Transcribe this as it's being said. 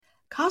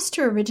Costs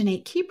to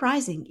originate keep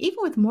rising, even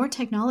with more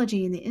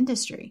technology in the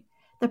industry.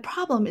 The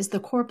problem is the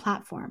core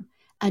platform.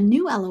 A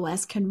new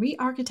LOS can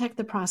re-architect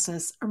the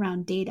process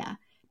around data,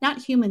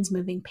 not humans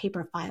moving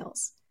paper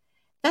files.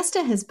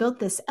 Vesta has built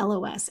this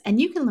LOS, and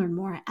you can learn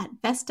more at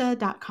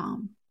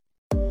Vesta.com.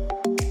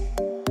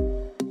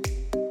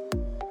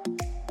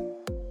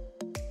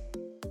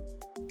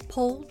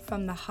 Pulled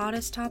from the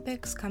hottest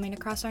topics coming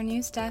across our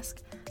news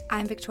desk,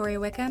 I'm Victoria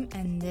Wickham,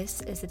 and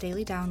this is the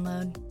Daily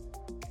Download.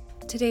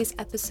 Today's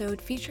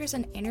episode features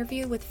an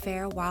interview with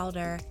Farrah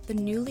Wilder, the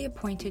newly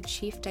appointed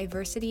Chief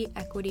Diversity,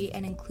 Equity,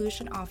 and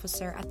Inclusion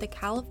Officer at the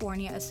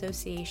California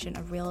Association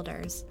of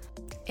Realtors.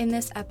 In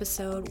this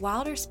episode,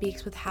 Wilder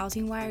speaks with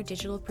Housing Wire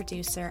digital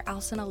producer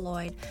Alcina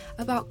Lloyd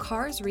about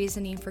CAR's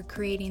reasoning for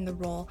creating the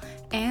role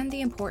and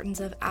the importance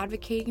of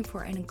advocating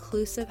for an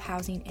inclusive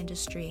housing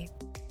industry.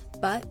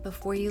 But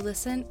before you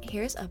listen,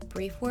 here's a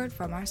brief word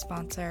from our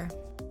sponsor.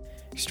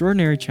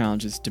 Extraordinary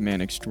challenges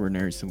demand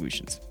extraordinary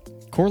solutions.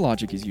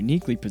 CoreLogic is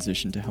uniquely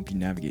positioned to help you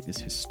navigate this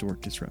historic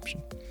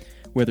disruption.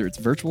 Whether it's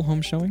virtual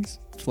home showings,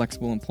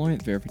 flexible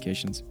employment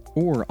verifications,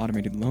 or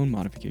automated loan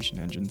modification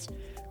engines,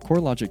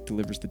 CoreLogic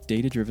delivers the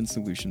data-driven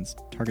solutions,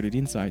 targeted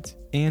insights,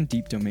 and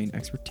deep domain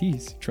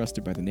expertise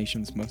trusted by the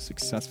nation's most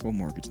successful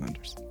mortgage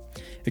lenders.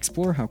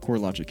 Explore how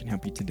CoreLogic can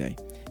help you today.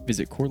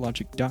 Visit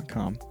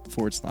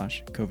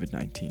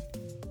corelogic.com/COVID-19.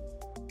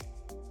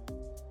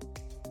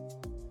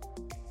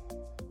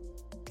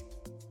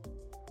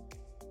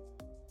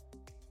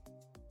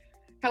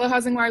 Hello,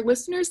 Housing Wire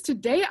listeners.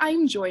 Today I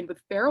am joined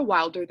with Farrah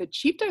Wilder, the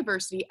Chief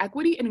Diversity,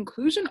 Equity, and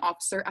Inclusion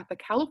Officer at the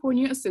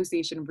California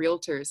Association of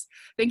Realtors.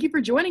 Thank you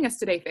for joining us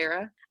today,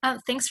 Farrah.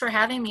 Thanks for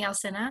having me,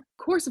 Alcina. Of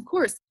course.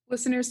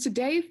 Listeners,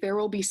 today Farrah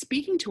will be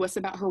speaking to us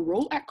about her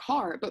role at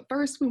CAR, but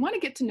first we want to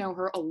get to know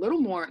her a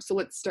little more, so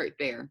let's start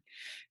there.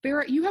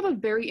 Farrah, you have a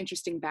very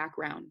interesting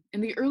background.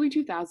 In the early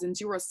 2000s,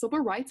 you were a civil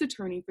rights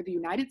attorney for the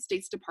United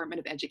States Department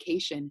of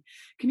Education.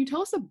 Can you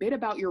tell us a bit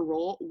about your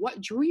role,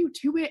 what drew you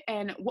to it,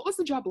 and what was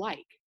the job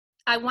like?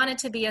 I wanted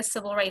to be a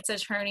civil rights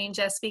attorney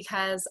just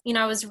because,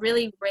 I was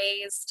really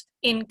raised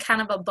in kind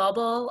of a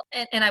bubble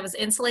and I was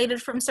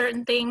insulated from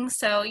certain things.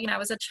 So, I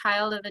was a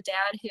child of a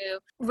dad who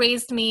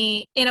raised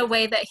me in a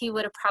way that he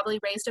would have probably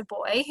raised a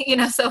boy,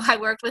 so I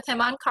worked with him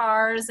on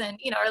cars and,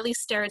 or at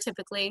least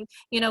stereotypically,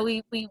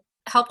 we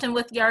helped him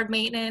with yard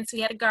maintenance.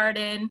 We had a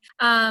garden.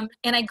 And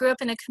I grew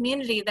up in a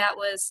community that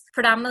was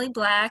predominantly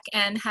Black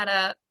and had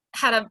a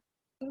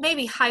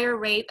maybe higher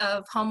rate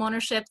of home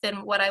ownership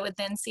than what I would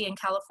then see in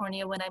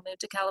California when I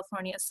moved to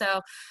California. So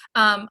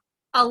a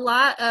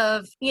lot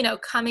of,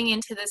 coming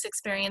into this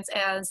experience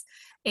as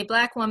a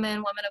Black woman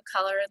of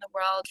color in the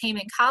world came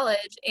in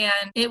college.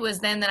 And it was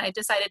then that I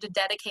decided to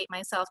dedicate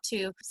myself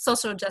to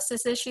social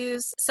justice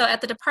issues. So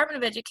at the Department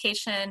of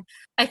Education,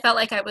 I felt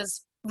like I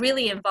was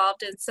really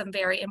involved in some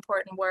very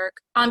important work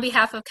on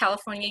behalf of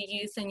California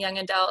youth and young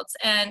adults.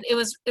 And it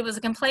was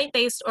a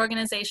complaint-based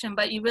organization,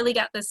 but you really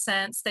got the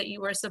sense that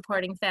you were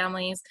supporting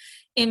families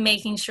in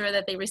making sure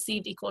that they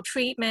received equal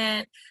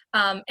treatment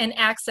and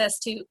access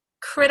to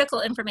critical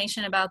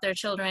information about their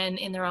children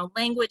in their own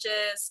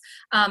languages,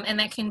 and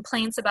that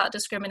complaints about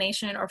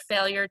discrimination or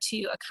failure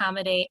to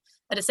accommodate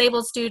a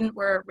disabled student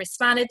were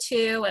responded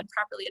to and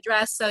properly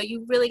addressed. So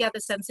you really got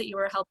the sense that you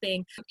were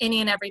helping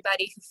any and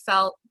everybody who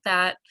felt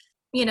that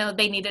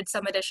they needed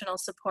some additional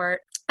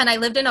support. And I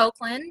lived in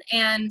Oakland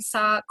and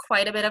saw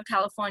quite a bit of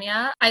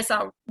California. I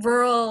saw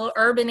rural,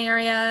 urban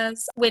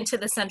areas, went to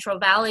the Central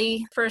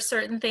Valley for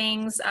certain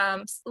things,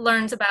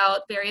 learned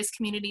about various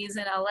communities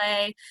in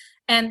LA.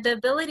 And the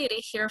ability to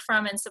hear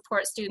from and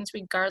support students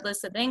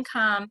regardless of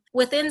income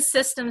within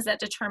systems that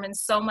determine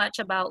so much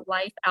about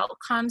life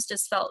outcomes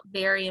just felt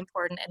very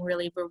important and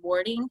really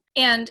rewarding.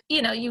 And,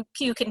 you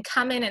can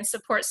come in and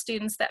support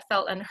students that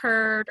felt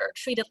unheard or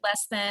treated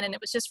less than, and it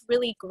was just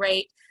really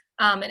great.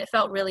 And it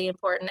felt really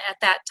important at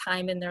that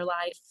time in their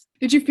life.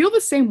 Did you feel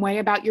the same way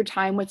about your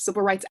time with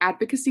civil rights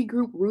advocacy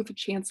group Ruth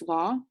Chance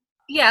Law?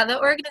 Yeah, the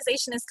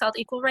organization is called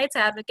Equal Rights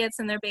Advocates,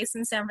 and they're based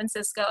in San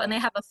Francisco, and they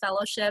have a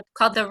fellowship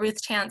called the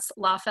Ruth Chance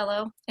Law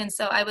Fellow, and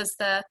so I was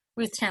the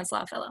Ruth Chance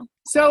Law Fellow.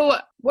 So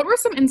what were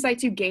some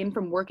insights you gained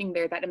from working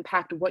there that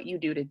impact what you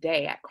do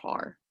today at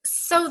CAR?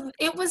 So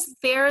it was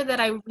there that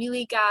I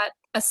really got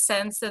a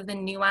sense of the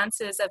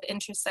nuances of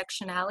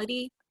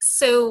intersectionality.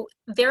 So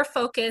their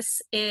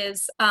focus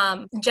is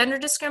gender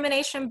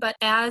discrimination, but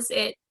as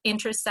it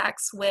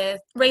intersects with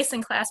race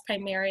and class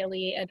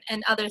primarily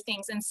and other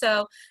things. And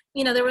so,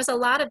 there was a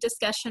lot of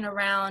discussion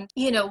around,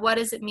 what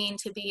does it mean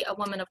to be a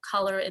woman of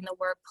color in the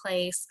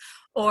workplace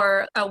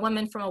or a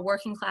woman from a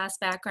working class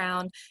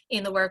background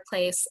in the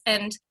workplace.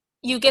 And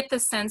you get the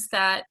sense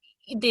that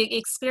the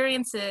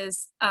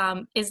experiences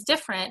is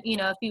different,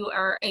 if you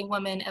are a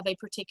woman of a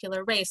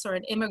particular race or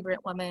an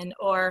immigrant woman,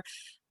 or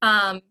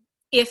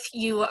if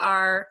you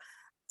are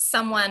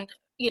someone,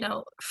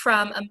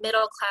 from a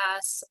middle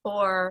class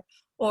or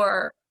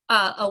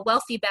a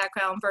wealthy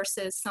background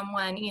versus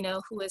someone,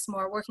 who is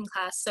more working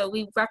class. So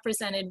we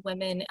represented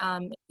women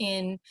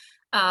in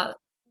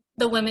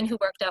the women who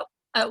worked at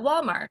at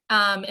Walmart.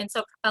 And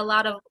so a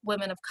lot of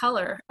women of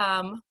color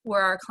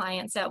were our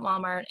clients at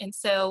Walmart. And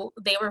so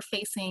they were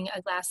facing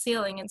a glass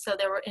ceiling. And so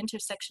there were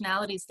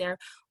intersectionalities there.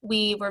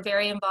 We were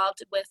very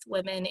involved with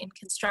women in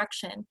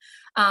construction.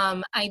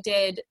 I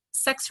did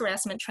sex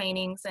harassment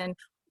trainings and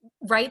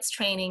rights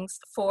trainings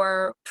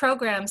for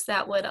programs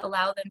that would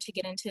allow them to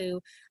get into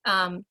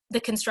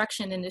the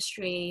construction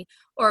industry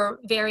or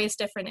various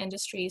different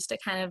industries to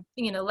kind of,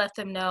 let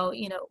them know,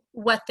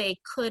 what they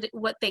could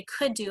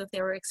do if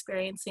they were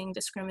experiencing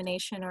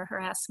discrimination or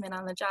harassment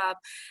on the job.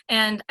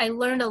 And I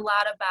learned a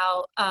lot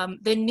about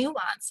the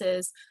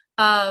nuances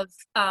of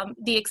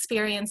the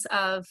experience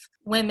of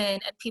women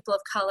and people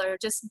of color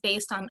just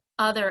based on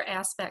other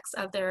aspects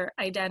of their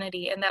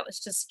identity. And that was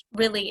just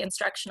really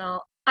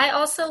instructional. I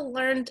also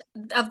learned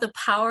of the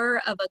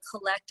power of a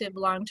collective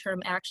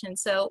long-term action.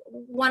 So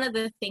one of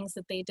the things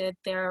that they did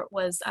there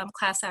was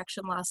class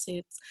action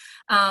lawsuits,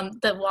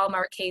 the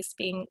Walmart case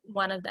being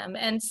one of them.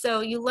 And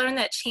so you learn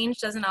that change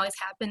doesn't always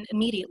happen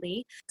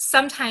immediately.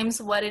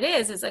 Sometimes what it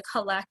is a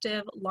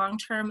collective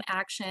long-term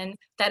action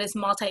that is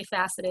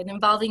multifaceted,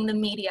 involving the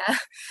media,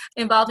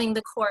 involving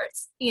the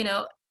courts,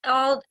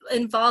 all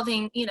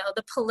involving,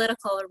 the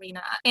political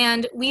arena.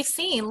 And we've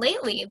seen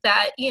lately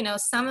that,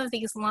 some of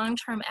these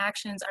long-term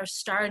actions are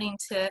starting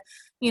to,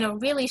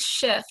 really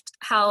shift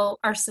how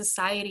our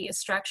society is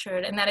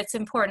structured, and that it's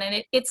important.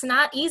 And it's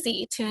not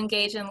easy to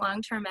engage in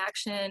long-term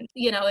action.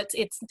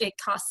 It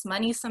costs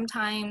money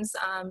sometimes,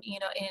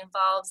 it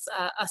involves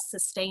a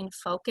sustained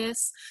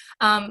focus,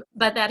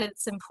 but that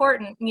it's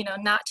important,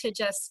 not to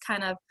just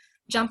kind of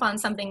jump on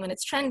something when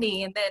it's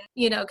trendy and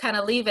then, kind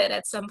of leave it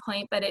at some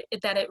point, but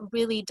that it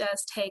really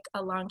does take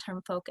a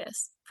long-term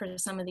focus for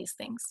some of these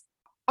things.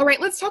 All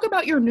right, let's talk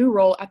about your new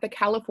role at the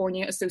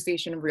California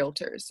Association of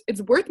Realtors.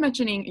 It's worth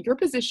mentioning your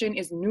position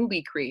is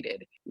newly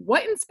created.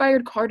 What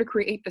inspired CAR to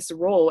create this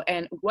role,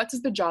 and what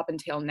does the job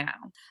entail now?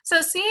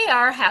 So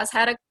CAR has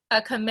had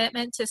a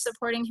commitment to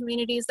supporting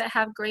communities that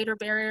have greater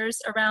barriers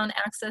around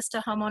access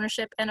to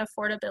homeownership and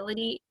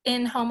affordability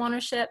in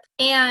homeownership.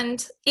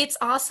 And it's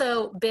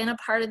also been a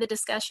part of the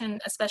discussion,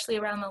 especially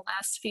around the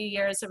last few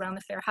years around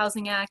the Fair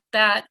Housing Act,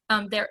 that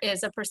there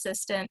is a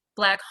persistent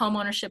Black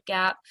homeownership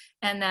gap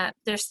and that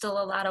there's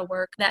still a lot of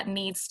work that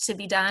needs to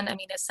be done. I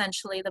mean,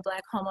 essentially, the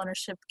Black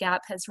homeownership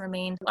gap has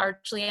remained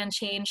largely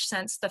unchanged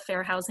since the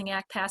Fair Housing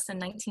Act passed in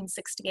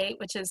 1968,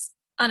 which is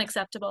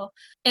unacceptable.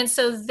 And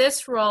so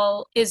this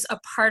role is a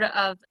part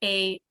of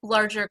a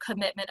larger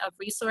commitment of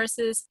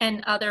resources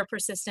and other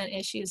persistent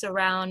issues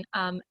around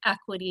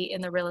equity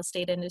in the real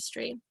estate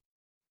industry.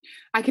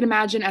 I can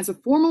imagine as a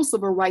formal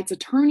civil rights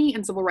attorney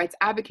and civil rights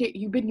advocate,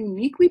 you've been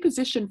uniquely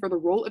positioned for the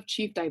role of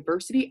Chief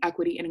Diversity,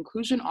 Equity, and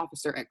Inclusion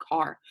Officer at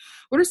CAR.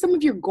 What are some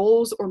of your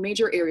goals or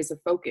major areas of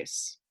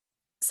focus?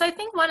 So I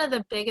think one of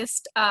the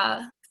biggest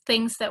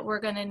things that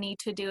we're going to need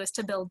to do is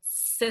to build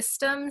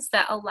systems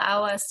that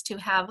allow us to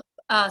have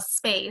a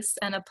space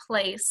and a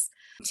place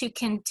to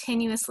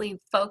continuously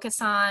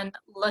focus on,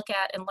 look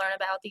at, and learn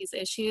about these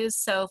issues.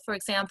 So, for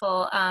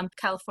example,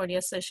 California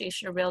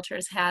Association of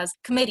Realtors has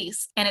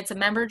committees, and it's a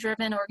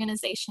member-driven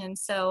organization.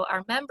 So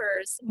our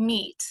members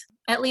meet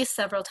at least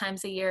several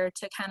times a year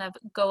to kind of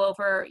go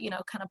over,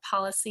 kind of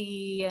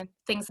policy and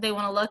things they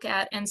want to look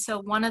at. And so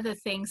one of the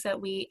things that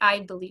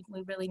I believe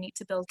we really need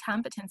to build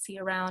competency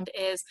around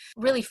is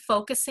really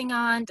focusing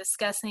on,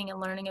 discussing, and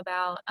learning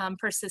about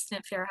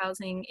persistent fair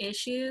housing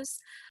issues.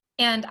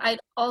 And I'd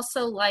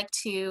also like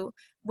to,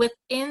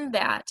 within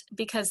that,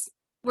 because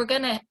we're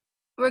going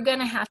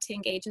to have to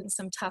engage in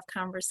some tough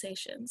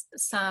conversations,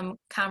 some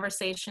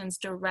conversations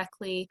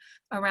directly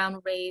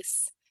around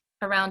race,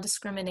 around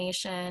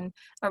discrimination,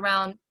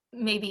 around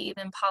maybe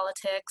even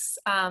politics,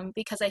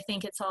 because I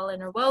think it's all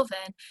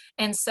interwoven.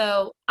 And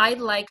so I'd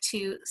like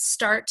to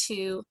start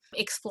to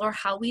explore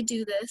how we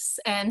do this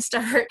and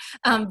start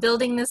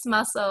building this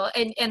muscle.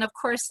 And of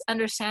course,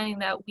 understanding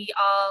that we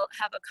all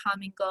have a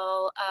common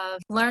goal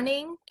of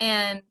learning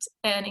and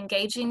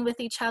engaging with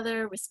each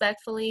other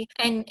respectfully.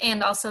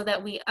 And also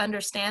that we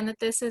understand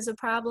that this is a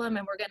problem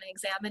and we're going to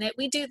examine it.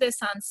 We do this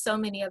on so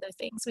many other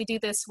things. We do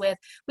this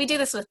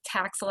with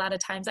tax a lot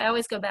of times. I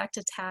always go back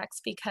to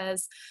tax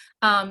because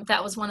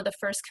that was one of the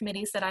first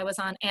committees that I was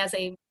on as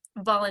a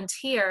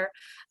volunteer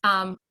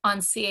on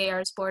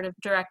CAR's board of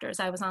directors.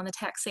 I was on the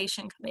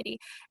taxation committee,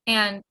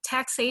 and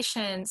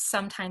taxation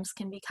sometimes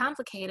can be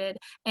complicated,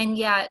 and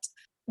yet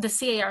the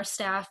CAR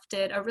staff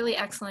did a really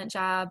excellent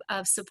job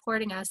of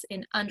supporting us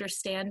in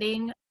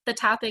understanding the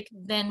topic.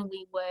 Then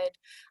we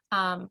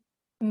would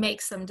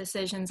make some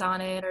decisions on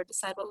it or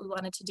decide what we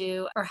wanted to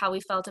do or how we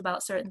felt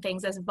about certain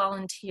things as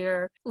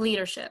volunteer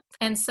leadership.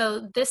 And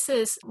so this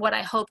is what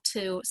I hope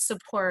to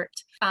support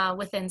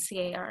within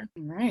CAR.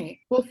 All right.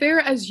 Well,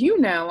 Farrah, as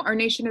you know, our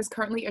nation is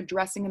currently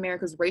addressing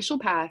America's racial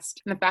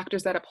past and the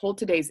factors that uphold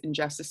today's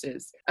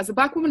injustices. As a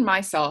Black woman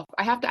myself,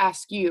 I have to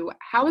ask you,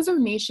 how has our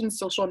nation's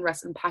social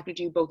unrest impacted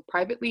you both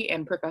privately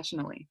and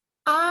professionally?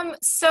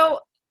 So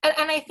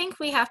And I think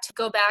we have to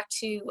go back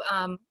to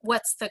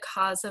what's the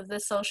cause of the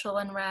social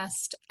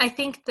unrest. I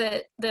think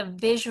that the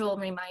visual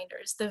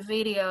reminders, the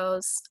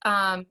videos,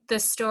 the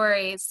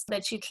stories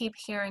that you keep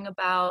hearing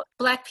about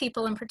Black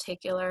people in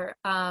particular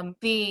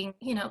being,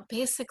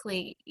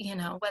 basically,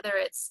 whether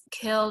it's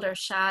killed or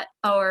shot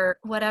or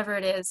whatever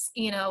it is,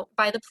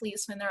 by the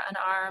police when they're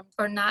unarmed,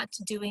 or not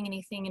doing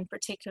anything in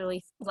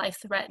particularly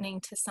life-threatening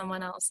to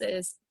someone else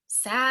is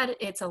sad.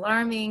 It's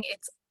alarming.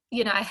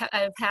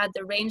 I've had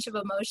the range of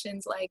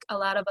emotions like a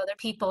lot of other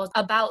people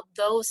about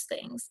those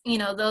things,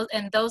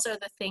 those are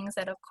the things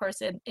that, of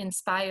course,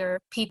 inspire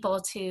people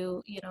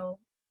to,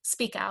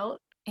 speak out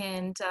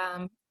and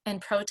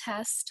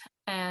protest.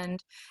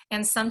 And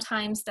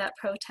sometimes that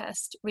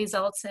protest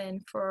results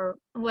in, for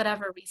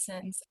whatever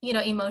reasons,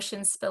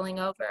 emotions spilling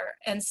over.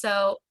 And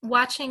so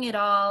watching it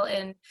all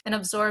and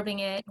absorbing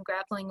it and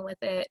grappling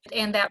with it,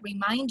 and that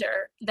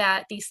reminder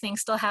that these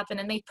things still happen,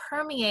 and they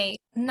permeate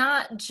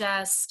not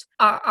just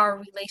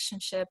our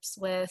relationships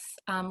with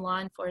law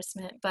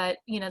enforcement, but,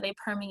 they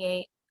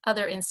permeate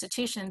other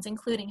institutions,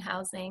 including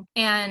housing.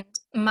 And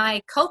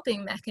my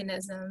coping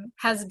mechanism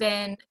has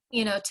been,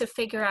 to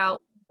figure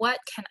out, what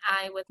can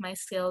I, with my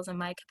skills and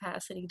my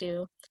capacity,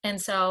 do?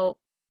 And so,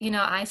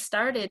 I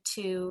started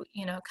to,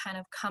 kind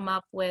of come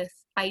up with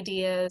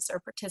ideas or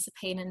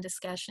participate in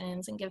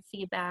discussions and give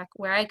feedback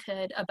where I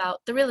could about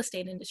the real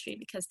estate industry,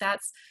 because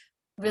that's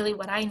really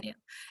what I knew.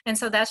 And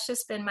so that's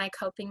just been my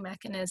coping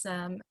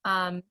mechanism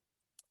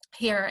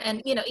here.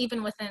 And,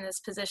 even within this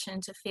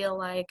position, to feel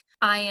like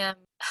I am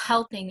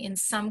helping in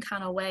some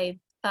kind of way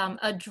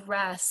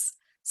address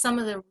some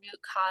of the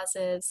root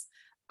causes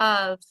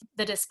of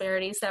the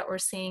disparities that we're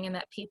seeing and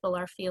that people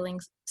are feeling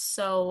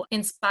so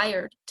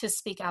inspired to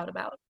speak out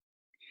about.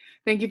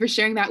 Thank you for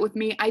sharing that with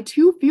me. I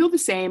too feel the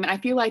same, and I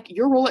feel like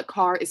your role at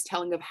CAR is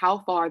telling of how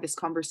far this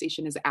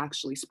conversation is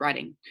actually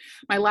spreading.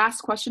 My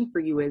last question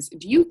for you is,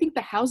 do you think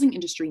the housing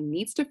industry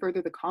needs to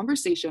further the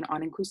conversation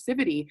on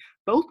inclusivity,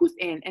 both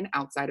within and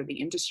outside of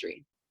the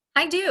industry?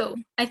 I do.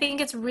 I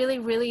think it's really,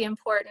 really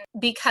important,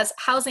 because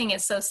housing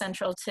is so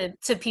central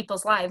to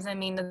people's lives. I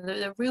mean,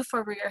 the roof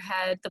over your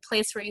head, the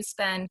place where you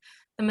spend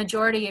the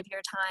majority of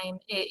your time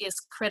is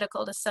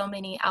critical to so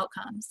many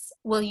outcomes.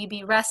 Will you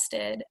be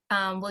rested?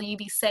 Will you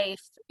be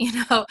safe?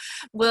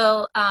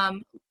 Will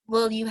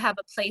you have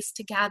a place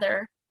to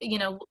gather?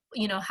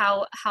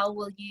 How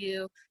will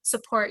you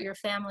support your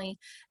family?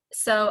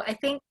 So I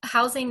think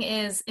housing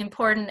is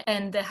important,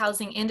 and the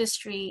housing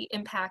industry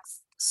impacts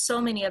so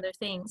many other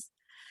things.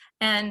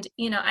 And,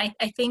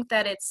 I think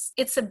that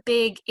it's a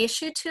big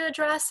issue to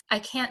address. I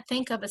can't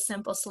think of a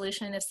simple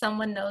solution. If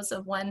someone knows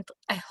of one,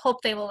 I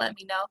hope they will let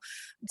me know.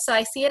 So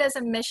I see it as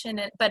a mission,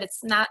 but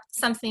it's not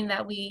something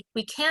that we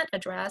can't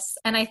address.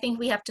 And I think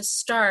we have to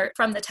start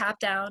from the top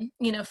down,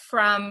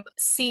 from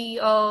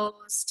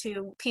CEOs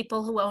to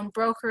people who own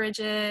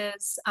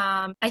brokerages.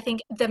 I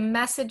think the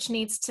message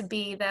needs to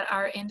be that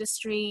our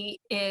industry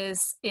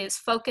is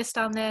focused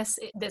on this.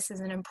 This is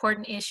an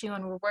important issue,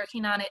 and we're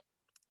working on it.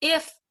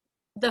 If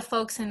the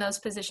folks in those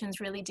positions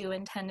really do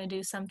intend to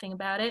do something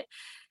about it.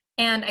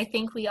 And I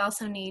think we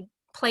also need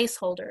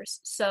placeholders.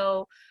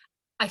 So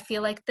I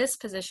feel like this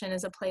position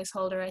is a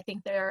placeholder. I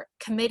think there are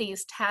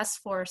committees, task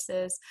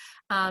forces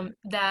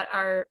that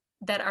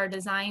are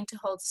designed to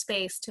hold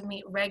space, to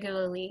meet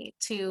regularly,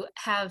 to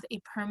have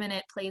a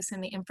permanent place in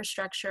the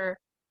infrastructure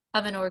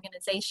of an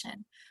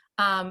organization,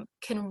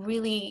 can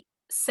really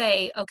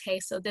say, okay,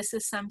 so this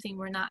is something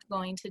we're not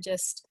going to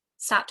just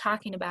stop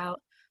talking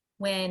about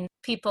when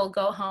people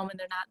go home and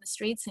they're not in the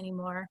streets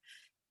anymore,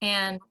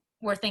 and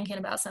we're thinking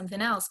about something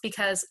else,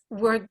 because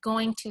we're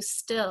going to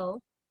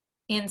still,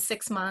 in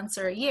 6 months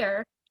or a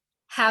year,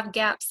 have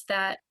gaps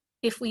that,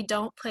 if we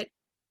don't put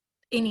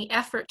any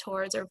effort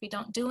towards, or if we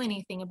don't do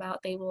anything about,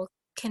 they will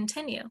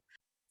continue.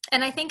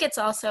 And I think it's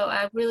also,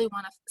 I really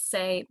want to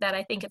say that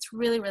I think it's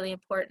really, really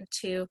important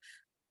to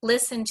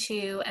listen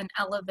to and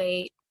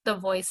elevate the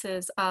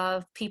voices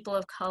of people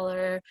of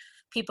color,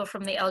 people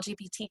from the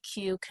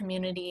LGBTQ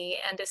community,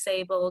 and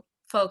disabled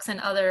folks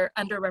and other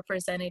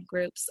underrepresented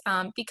groups,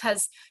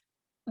 because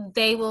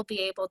they will be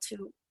able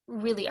to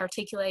really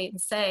articulate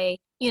and say,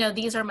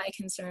 these are my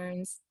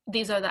concerns,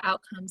 these are the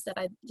outcomes that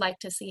I'd like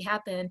to see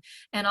happen,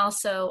 and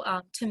also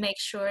to make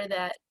sure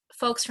that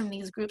folks from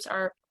these groups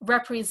are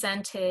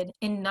represented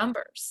in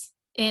numbers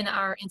in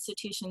our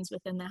institutions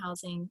within the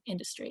housing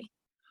industry.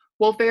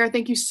 Well, Farrah,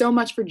 thank you so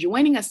much for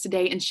joining us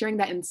today and sharing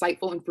that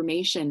insightful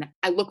information.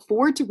 I look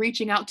forward to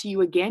reaching out to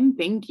you again.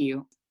 Thank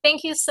you.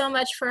 Thank you so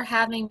much for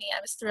having me. I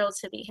was thrilled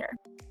to be here.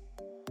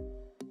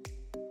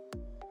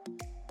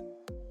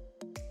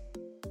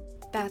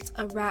 That's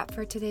a wrap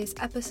for today's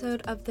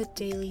episode of the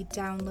Daily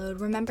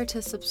Download. Remember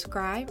to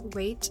subscribe,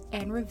 rate,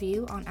 and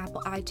review on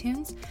Apple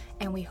iTunes,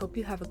 and we hope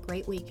you have a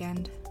great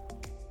weekend.